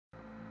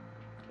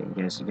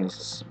You guys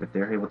right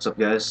there. Hey, what's up,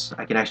 guys?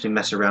 I can actually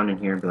mess around in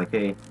here and be like,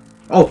 hey.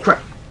 Oh,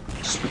 crap!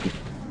 Spooky.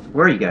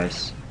 Where are you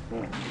guys?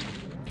 Man.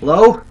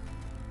 Hello?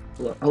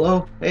 Hello?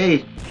 Hello?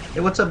 Hey.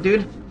 Hey, what's up,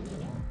 dude?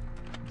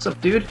 What's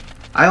up, dude?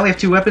 I only have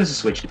 2 weapons to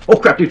switch. Oh,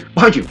 crap, dude!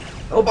 Behind you!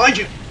 Oh, behind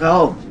you!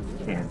 Oh,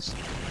 hands.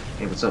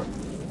 Hey, what's up?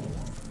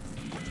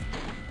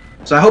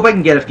 So I hope I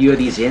can get a few of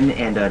these in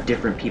and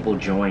different people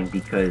join,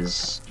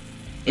 because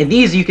in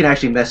these you can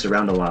actually mess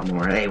around a lot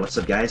more. Hey, what's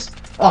up, guys?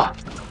 Oh,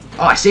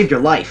 I saved your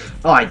life.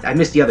 Oh, I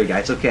missed the other guy.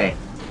 It's okay.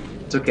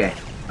 It's okay.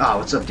 Oh,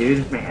 what's up,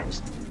 dude? Man,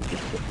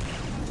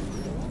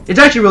 it's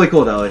actually really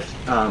cool though.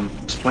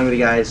 Just playing with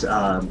you guys,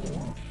 and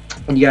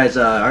you guys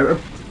are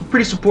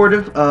pretty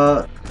supportive.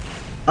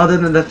 Other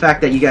than the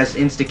fact that you guys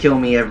insta-kill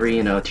me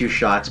every 2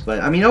 shots,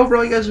 but I mean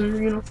overall you guys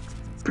are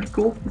pretty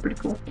cool. Pretty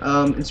cool.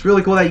 It's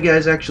really cool that you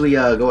guys actually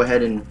go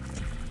ahead and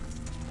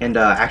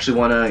actually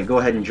want to go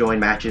ahead and join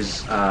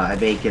matches I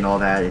make and all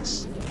that.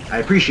 I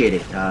appreciate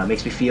it.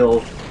 Makes me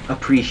feel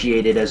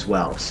appreciated as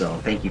well. So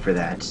thank you for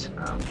that.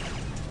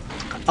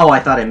 Oh, I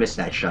thought I missed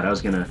that shot. I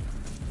was gonna.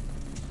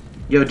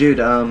 Yo, dude.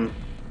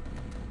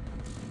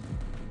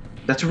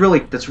 That's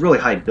really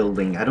high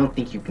building. I don't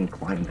think you can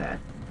climb that.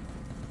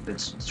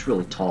 It's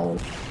really tall.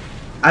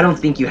 I don't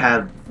think you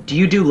have. Do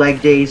you do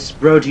leg days,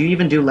 bro? Do you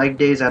even do leg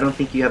days? I don't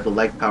think you have the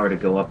leg power to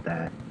go up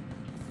that.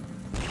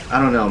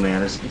 I don't know,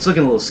 man. It's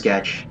looking a little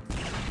sketch.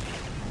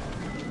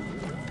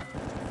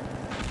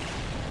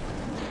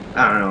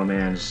 I don't know,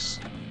 man.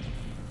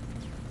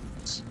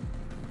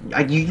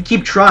 You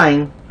keep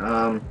trying.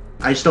 I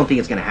just don't think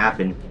it's gonna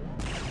happen.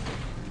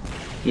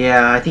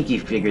 Yeah, I think you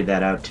figured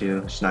that out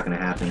too. It's not gonna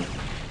happen.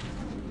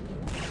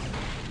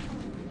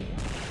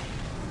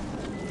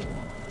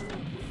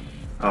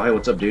 Oh, hey,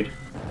 what's up, dude?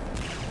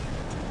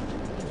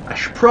 I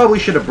probably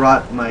should have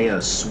brought my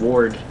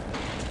sword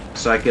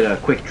so I could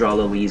quick draw a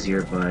little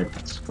easier, but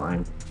it's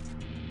fine.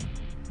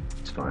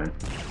 It's fine.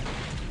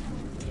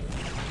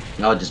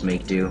 I'll just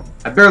make do.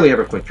 I barely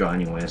ever quick draw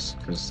anyways,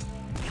 because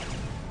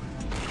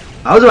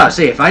I was about to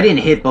say, if I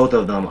didn't hit both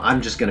of them,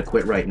 I'm just gonna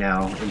quit right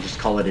now and just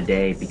call it a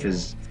day,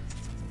 because...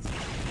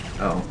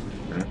 Oh,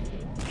 okay.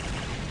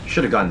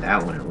 Should have gotten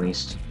that one at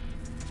least.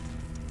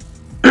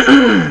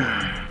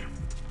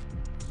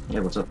 Yeah,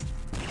 what's up?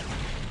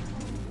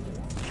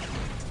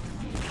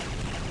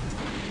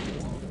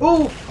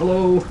 Oh,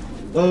 hello.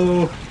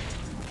 Hello.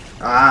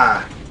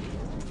 Ah.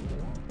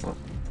 Oh,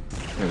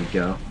 there we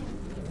go.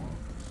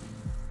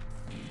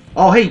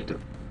 Oh, hey,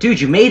 dude,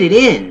 you made it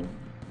in.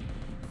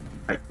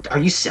 Are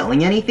you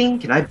selling anything?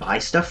 Can I buy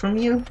stuff from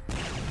you?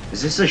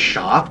 Is this a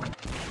shop?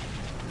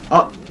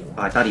 Oh,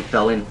 I thought he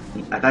fell in.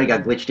 I thought he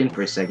got glitched in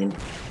for a second.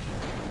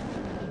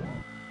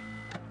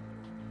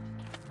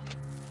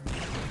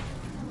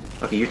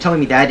 Okay, you're telling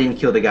me that didn't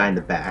kill the guy in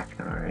the back.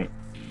 Alright.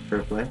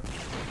 Fair play.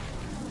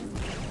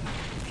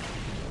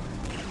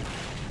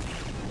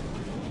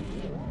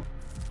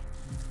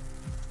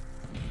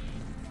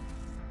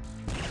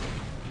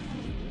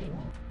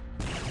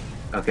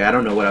 Okay, I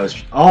don't know what I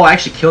was... Oh, I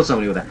actually killed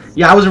somebody with that.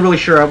 Yeah, I wasn't really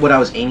sure what I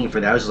was aiming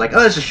for there. I was just like, oh,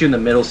 let's just shoot in the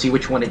middle, see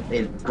which one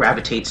it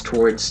gravitates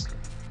towards.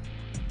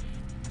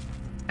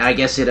 And I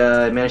guess it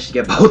managed to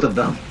get both of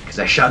them, because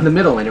I shot in the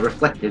middle and it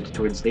reflected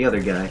towards the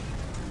other guy.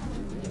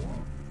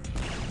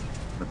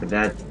 Okay,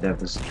 that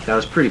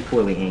was pretty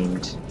poorly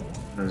aimed.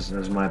 That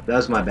was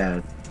my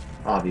bad,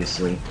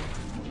 obviously.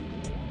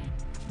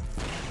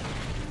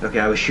 Okay,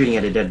 I was shooting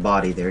at a dead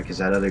body there, because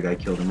that other guy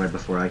killed him right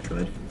before I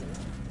could.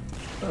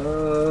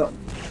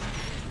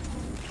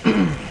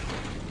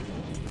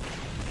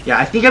 Yeah,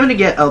 I think I'm gonna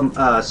get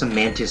some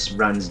Mantis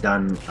runs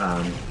done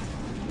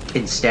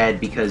instead,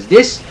 because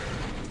this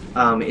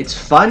it's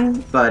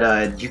fun,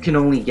 but you can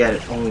only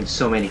get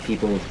so many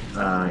people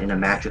in a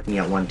match with me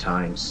at one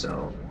time.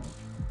 So,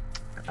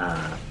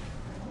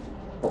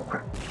 oh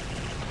crap!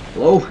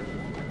 Hello?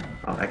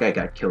 Oh, that guy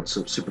got killed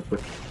so super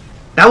quick.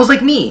 That was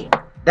like me.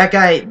 That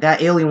guy,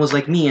 that alien was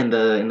like me in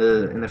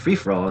the free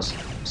for alls.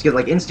 Just get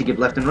like insta give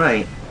left and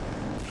right.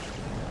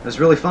 It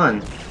was really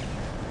fun.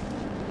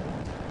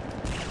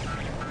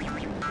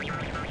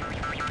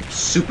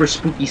 Super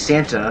spooky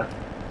Santa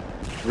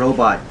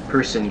robot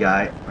person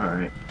guy.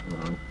 Alright,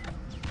 hold on.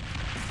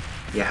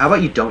 Yeah, how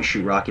about you don't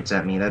shoot rockets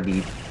at me? That'd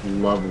be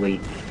lovely.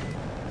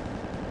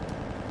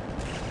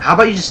 How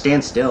about you just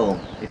stand still?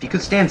 If you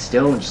could stand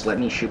still and just let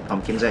me shoot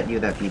pumpkins at you,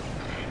 that'd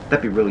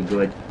be really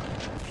good.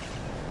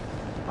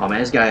 Oh man,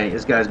 this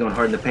guy's going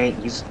hard in the paint.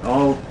 He's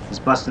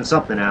busting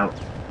something out.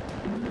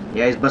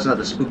 Yeah, he's busting out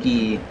the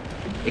spooky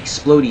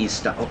explodey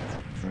stuff. Oh,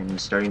 and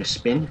he's starting to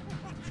spin.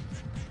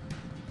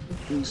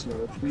 Please,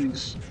 no,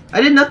 please.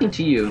 I did nothing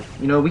to you.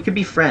 You know, we could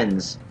be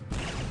friends.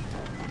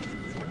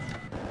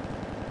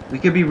 We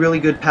could be really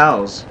good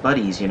pals,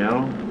 buddies, you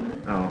know?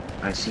 Oh,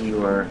 I see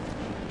you are...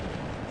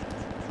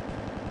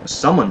 There's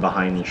someone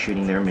behind me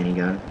shooting their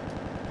minigun.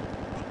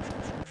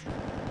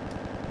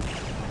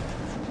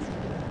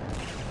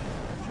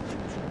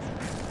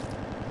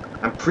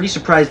 I'm pretty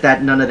surprised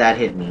that none of that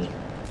hit me.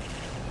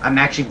 I'm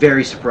actually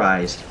very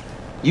surprised.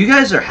 You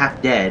guys are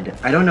half dead.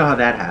 I don't know how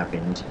that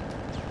happened.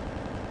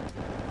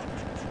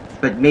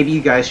 But maybe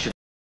you guys should.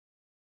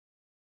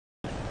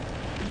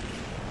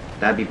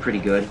 That'd be pretty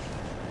good.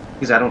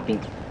 Because I don't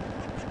think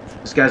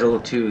this guy's a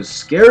little too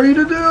scary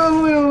to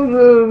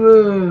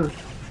do.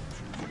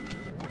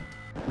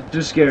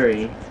 Too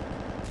scary.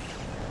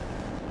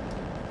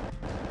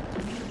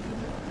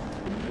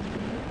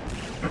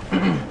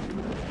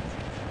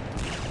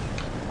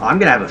 I'm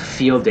gonna have a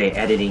field day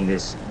editing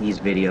these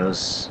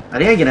videos. I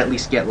think I can at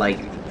least get like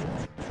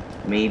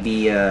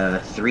maybe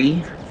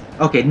 3.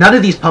 Okay, none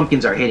of these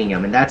pumpkins are hitting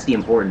him, and that's the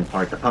important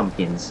part. The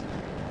pumpkins.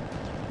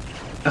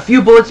 A few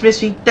bullets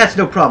missing, that's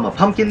no problem. A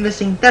pumpkin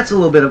missing, that's a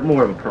little bit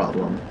more of a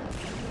problem.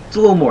 It's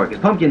a little more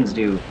because pumpkins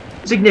do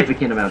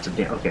significant amounts of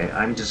damage. Okay,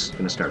 I'm just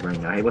gonna start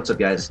running now. Hey, what's up,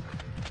 guys?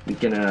 We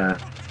can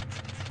that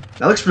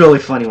looks really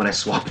funny when I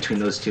swap between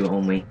those two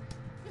only.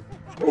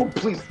 Oh,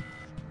 please.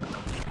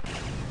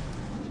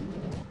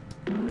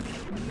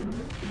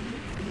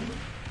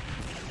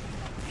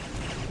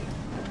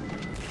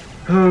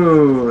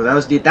 Oh, that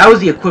was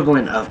the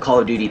equivalent of Call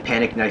of Duty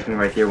panic knifing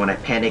right there when I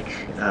panic,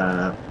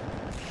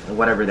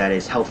 whatever that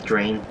is, health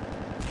drain.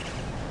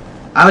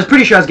 I was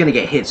pretty sure I was gonna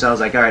get hit, so I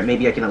was like, alright,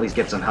 maybe I can at least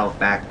get some health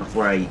back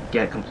before I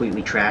get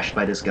completely trashed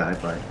by this guy,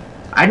 but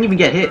I didn't even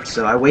get hit,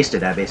 so I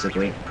wasted that,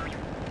 basically.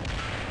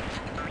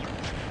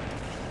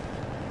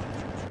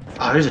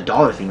 Oh, there's a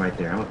dollar thing right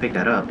there. I'm gonna pick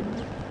that up.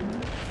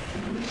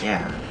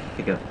 Yeah,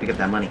 pick up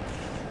that money.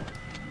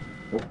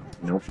 Oh,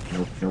 nope,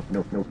 nope, nope,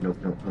 nope, nope, nope,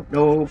 nope, nope,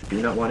 nope.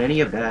 Do not want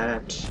any of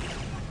that.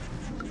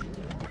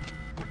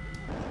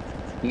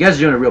 You guys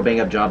are doing a real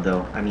bang-up job,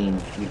 though. I mean,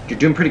 you're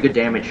doing pretty good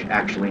damage,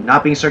 actually.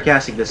 Not being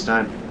sarcastic this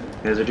time.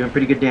 You guys are doing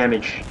pretty good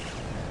damage.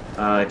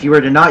 If you were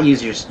to not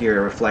use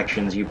your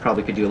reflections, you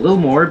probably could do a little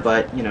more,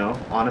 but, you know,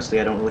 honestly,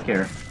 I don't really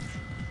care.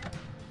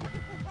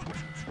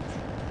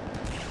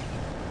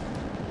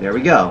 There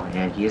we go,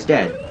 and he is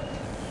dead.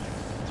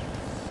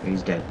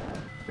 He's dead.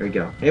 There we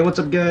go. Hey, what's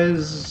up,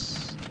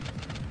 guys?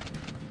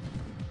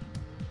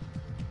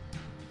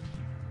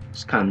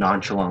 Just kind of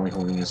nonchalantly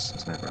holding his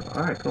sniper rifle.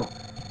 Alright, cool.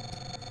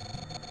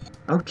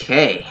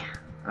 Okay.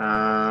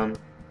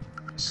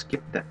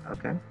 Skip that.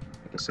 Okay. I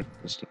guess I can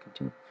just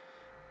continue.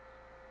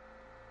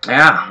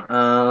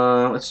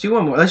 Yeah. Let's do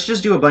one more. Let's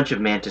just do a bunch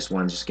of Mantis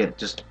ones.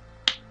 Just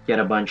get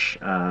a bunch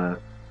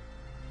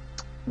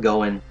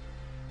going.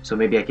 So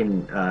maybe I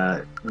can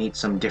meet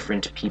some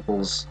different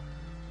peoples.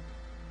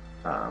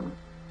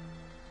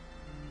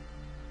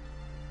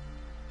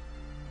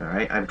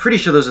 Alright, I'm pretty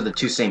sure those are the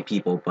two same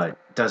people, but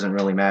it doesn't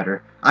really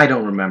matter. I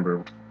don't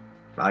remember.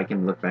 I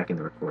can look back in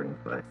the recording,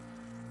 but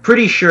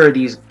pretty sure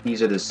these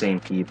are the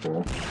same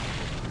people.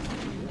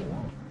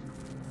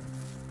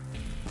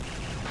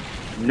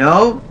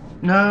 No,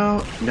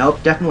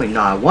 nope, definitely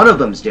not. One of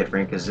them's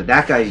different because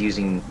that guy's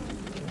using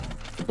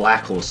the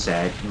black hole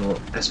set. Well,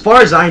 as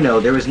far as I know,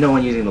 there was no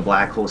one using the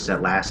black hole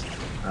set last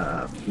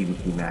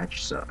PvP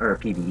match, or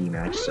PvE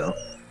match. So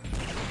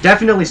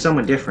definitely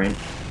someone different.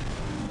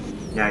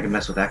 Yeah, I can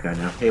mess with that guy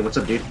now. Hey, what's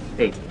up, dude?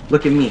 Hey,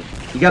 look at me.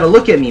 You gotta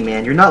look at me,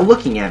 man. You're not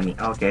looking at me.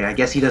 Okay, I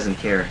guess he doesn't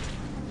care.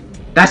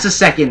 That's the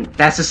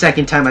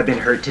second time I've been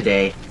hurt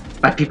today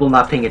by people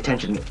not paying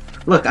attention to me.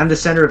 Look, I'm the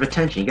center of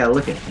attention. You gotta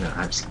look at me. No,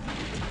 I'm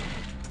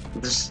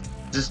just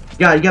you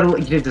gotta look.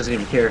 He doesn't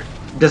even care.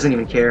 Doesn't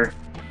even care.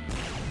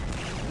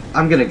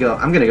 I'm gonna go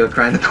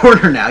cry in the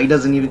corner now. He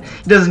doesn't even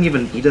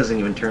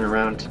turn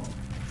around.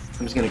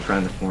 I'm just gonna cry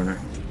in the corner.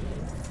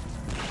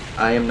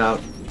 I am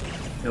not.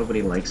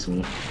 Nobody likes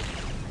me.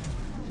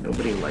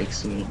 Nobody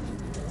likes me.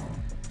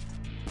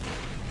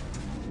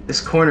 This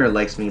corner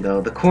likes me,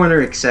 though. The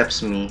corner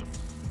accepts me.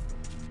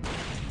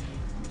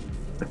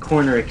 The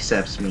corner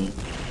accepts me.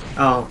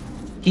 Oh,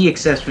 he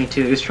accepts me,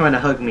 too. He was trying to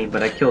hug me,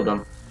 but I killed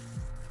him.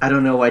 I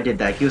don't know why I did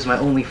that. He was my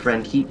only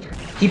friend. He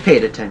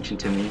paid attention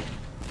to me.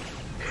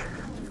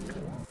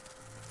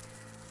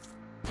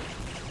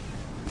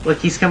 Look,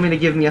 he's coming to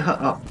give me a hug.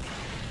 Oh.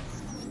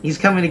 He's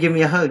coming to give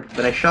me a hug,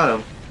 but I shot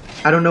him.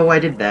 I don't know why I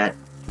did that.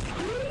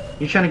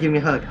 You're trying to give me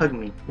a hug. Hug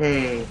me.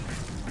 Yay.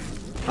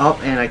 Oh,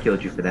 and I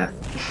killed you for that.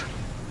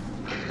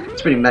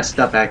 It's pretty messed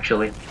up,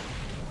 actually.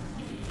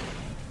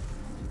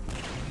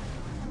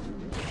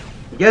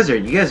 You guys are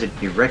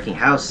you're wrecking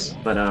house,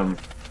 but I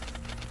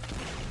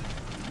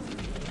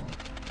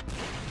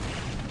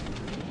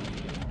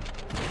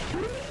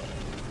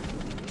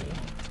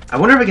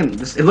wonder if I can.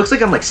 It looks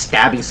like I'm like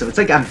stabbing some. It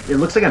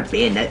looks like I'm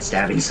bayonet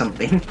stabbing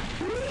something.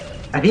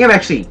 I think I'm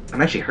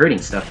actually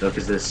hurting stuff though,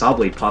 because the saw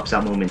blade pops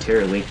out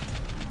momentarily.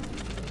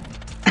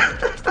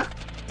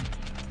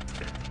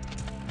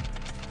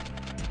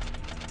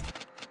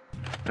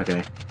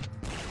 Okay.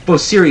 Full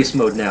serious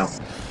mode now.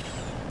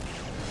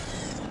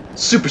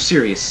 Super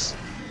serious.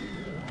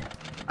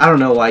 I don't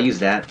know why I use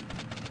that.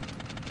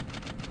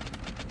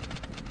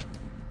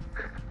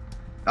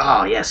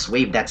 Oh yes,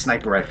 wave that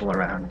sniper rifle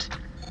around.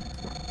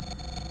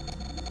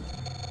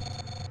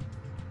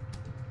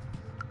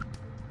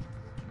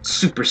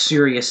 Super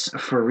serious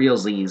for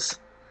realsies.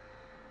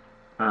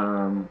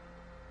 Alright,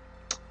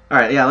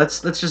 yeah,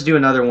 let's just do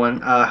another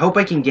one. I hope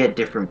I can get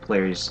different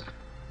players.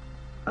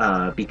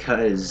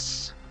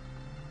 Because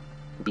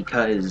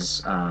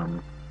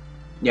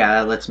yeah,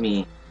 that lets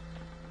me.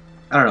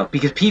 I don't know,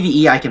 because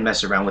PvE I can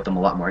mess around with them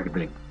a lot more. I can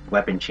like,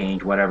 weapon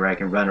change, whatever. I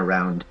can run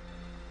around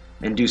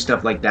and do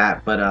stuff like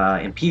that. But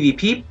in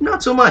PvP,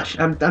 not so much.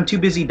 I'm too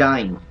busy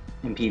dying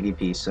in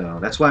PvP, so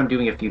that's why I'm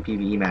doing a few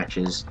PvE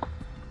matches,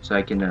 so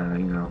I can you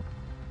know,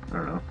 I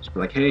don't know, just be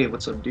like, hey,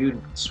 what's up,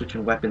 dude?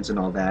 Switching weapons and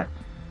all that.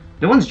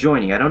 No one's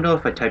joining. I don't know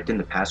if I typed in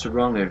the password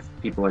wrong or if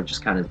people are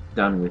just kind of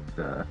done with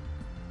the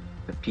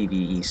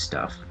PvE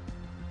stuff.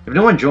 If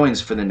no one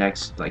joins for the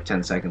next like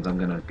 10 seconds,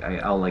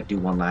 I'll like do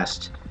one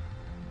last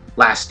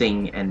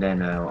thing, and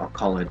then I'll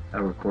call it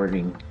a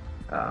recording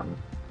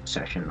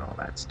session and all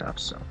that stuff.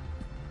 So,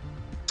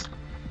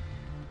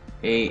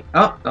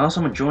 oh,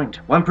 someone joined.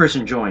 One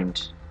person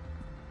joined.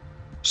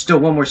 Still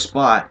one more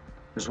spot.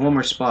 There's one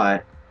more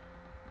spot.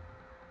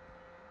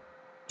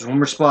 There's one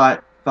more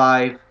spot.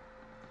 5,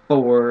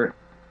 4,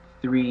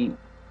 3,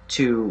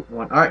 2,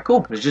 1. All right,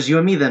 cool. It's just you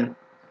and me then.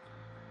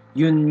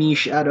 You and me,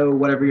 Shadow,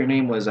 whatever your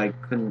name was. I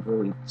couldn't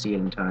really see it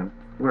in time.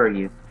 Where are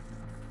you?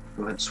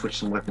 Go ahead and switch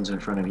some weapons in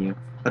front of you.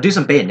 I'll do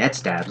some bayonet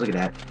stabs. Look at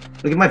that.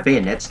 Look at my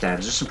bayonet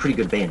stabs. There's some pretty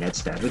good bayonet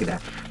stabs. Look at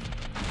that.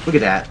 Look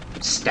at that.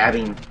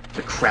 Stabbing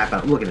the crap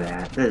out. Look at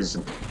that. That is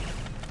some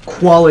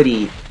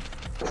quality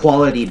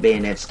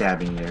bayonet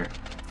stabbing there.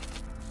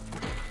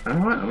 I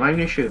don't know what. I'm not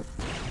gonna shoot.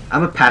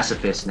 I'm a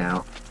pacifist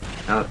now.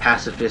 I'm a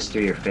pacifist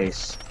through your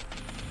face.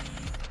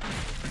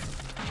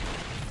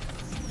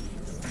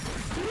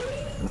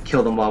 I'll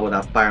kill them all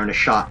without firing a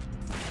shot.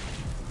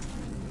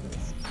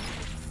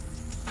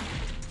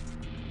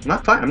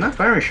 I'm not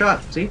firing a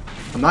shot, see?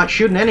 I'm not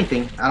shooting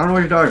anything. I don't know what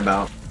you're talking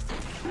about.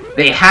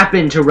 They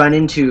happen to run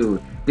into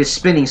this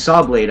spinning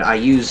saw blade I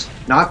use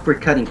not for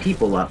cutting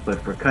people up,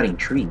 but for cutting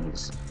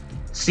trees.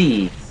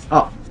 See?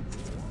 Oh.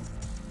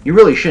 You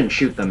really shouldn't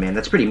shoot them, man.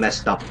 That's pretty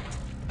messed up.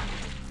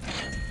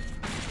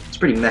 It's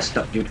pretty messed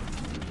up, dude.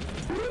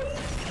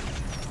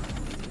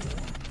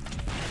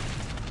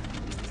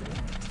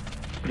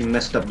 Pretty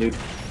messed up, dude.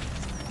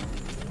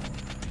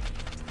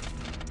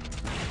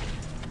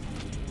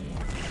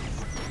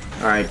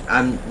 Alright,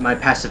 my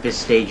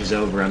pacifist stage is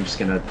over. I'm just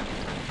gonna...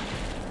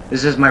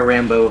 This is my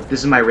Rambo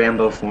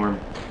form.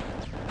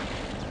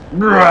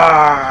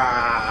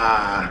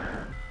 My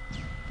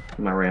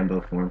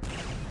Rambo form.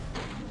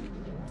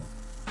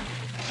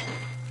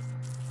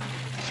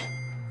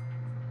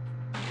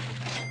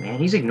 Man,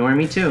 he's ignoring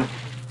me too.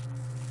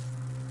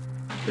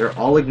 They're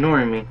all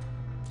ignoring me.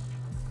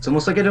 It's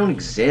almost like I don't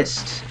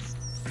exist.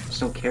 I just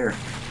don't care.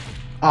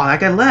 Oh, that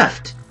guy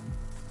left!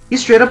 He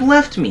straight up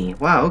left me!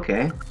 Wow,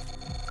 okay.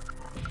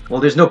 Well,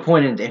 there's no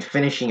point in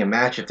finishing a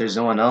match if there's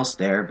no one else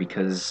there,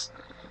 because...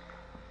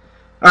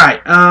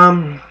 Alright,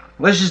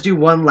 let's just do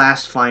one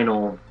last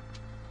final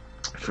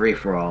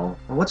free-for-all.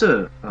 Well, what's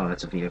a... Oh,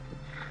 that's a vehicle.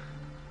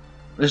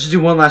 Let's just do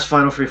one last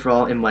final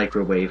free-for-all in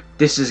microwave.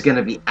 This is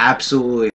gonna be absolutely